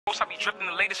I be dripping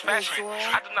the latest fashion.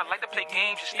 I do not like to play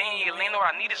games, just stay in your lane, or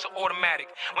I need is an automatic.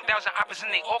 1,000 oppers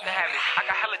and they all can have it. I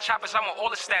got hella choppers, I'm on all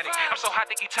the static. I'm so hot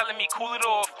they keep telling me cool it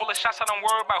off. Pull the shots, I don't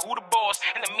worry about who the boss.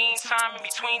 In the meantime, in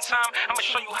between time, I'ma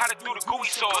show you how to do the gooey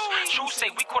sauce. True say,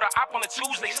 we caught an op on a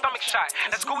Tuesday, stomach shot,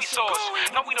 that's gooey sauce.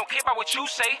 No, we don't care about what you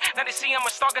say. Now they see I'm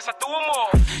a star, guess I threw them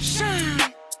off.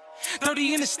 Shine,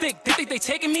 30 in the stick, they think they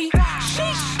taking me?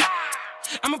 Sheesh.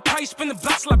 I'ma probably spin the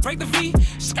blocks till I break the V.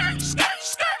 Skirt, skirt,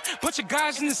 skirt. Bunch of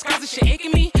guys in the skies, this shit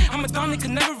aching me. I'm a don, they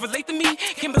can never relate to me.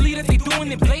 Can't believe that they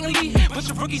doing it blatantly. Bunch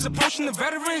of rookies approaching the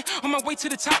veteran. On my way to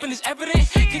the top and it's evident.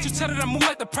 Can't you tell that I move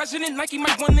like the president? Nike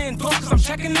might want to endorse cause I'm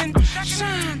checking in.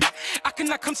 Shine, I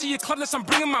cannot come to your club unless I'm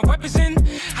bringing my weapons in.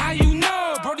 How you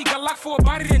know? Brody got locked for a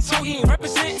body then told he ain't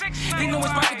represent. They know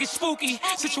it's about to get spooky.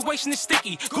 Situation is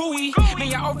sticky, gooey. Man,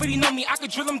 y'all already know me. I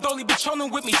could drill him dolly, but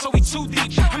trolling with me, so we too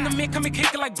deep. I'm the man coming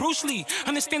kick it like Bruce Lee.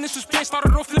 Understand this was planned,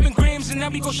 started off flipping grams, and now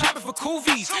we go shopping for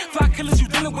Coovies. Fly killers, you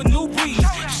dealing with new breeds.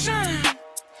 Shine,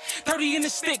 30 in the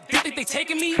stick, they think they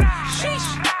taking me?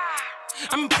 Sheesh.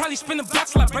 I'ma probably spin the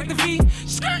blocks till I break the V.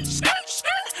 Skirt, skirt,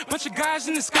 skirt. Bunch of guys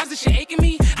in the skies, this shit aching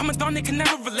me. I'm a don, they can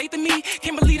never relate to me.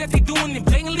 Can't believe that they doing it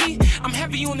blatantly. I'm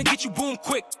heavy on to get you boom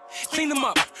quick. Clean them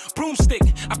up, broomstick.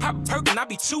 I pop a perk and I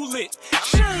be too lit.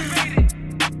 Shine.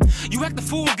 You act the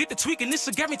fool, get the tweak, and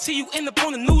this'll guarantee you end up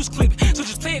on the news clip. So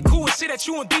just play it cool and say that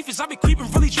you on defense. I be creeping,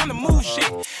 really trying to move shit.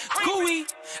 Gooey,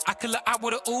 I kill her out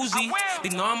with a Uzi. They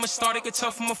know I'm a star, they can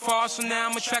tell from afar, so now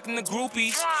I'm attracting the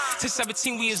groupies. Since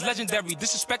 17, we is legendary.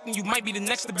 Disrespecting you might be the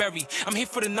next to bury. I'm here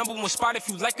for the #1 spot if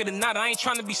you like it or not. I ain't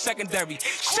trying to be secondary.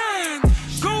 Shine,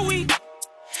 gooey,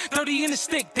 30 in the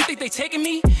stick, they think they taking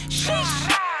me?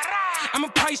 Sheesh. I'ma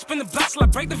probably spin the blocks till I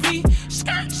break the V.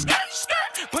 Skirt, skirt,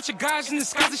 skirt. Bunch of guys in the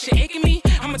skies, this shit aching me.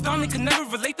 I'm a don, they can never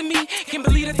relate to me. Can't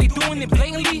believe that they doing it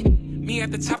blatantly. Me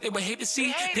at the top, they would hate to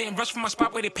see. Didn't rush for my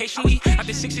spot, waited patiently. I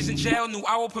did 6 years in jail, knew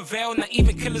I will prevail. Not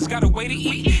even killers got a way to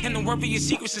eat. And don't worry, your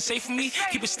secrets are safe for me.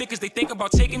 Keep it stickers, they think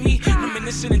about taking me.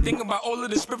 Reminiscing and thinking about all of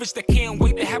the spirits that can't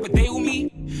wait to have a day with me.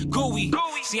 Gooey,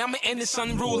 see, I'ma end this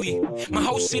unruly. My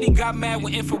whole city got mad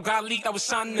when info got leaked. I was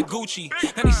signing the Gucci.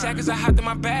 Now they sad cause I hopped in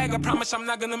my bag. I promise I'm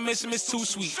not gonna miss him, it's too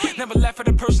sweet. Never laugh at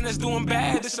the person that's doing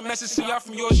bad. This a message to y'all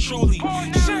from yours truly.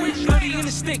 30 in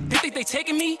the stick, they think they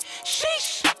taking me?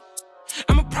 Sheesh.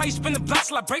 I'ma probably spin the blocks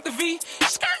till I break the V.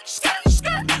 Skirt, skirt,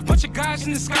 skirt. Bunch of guys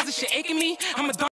in the skies, this shit aching me. I'm a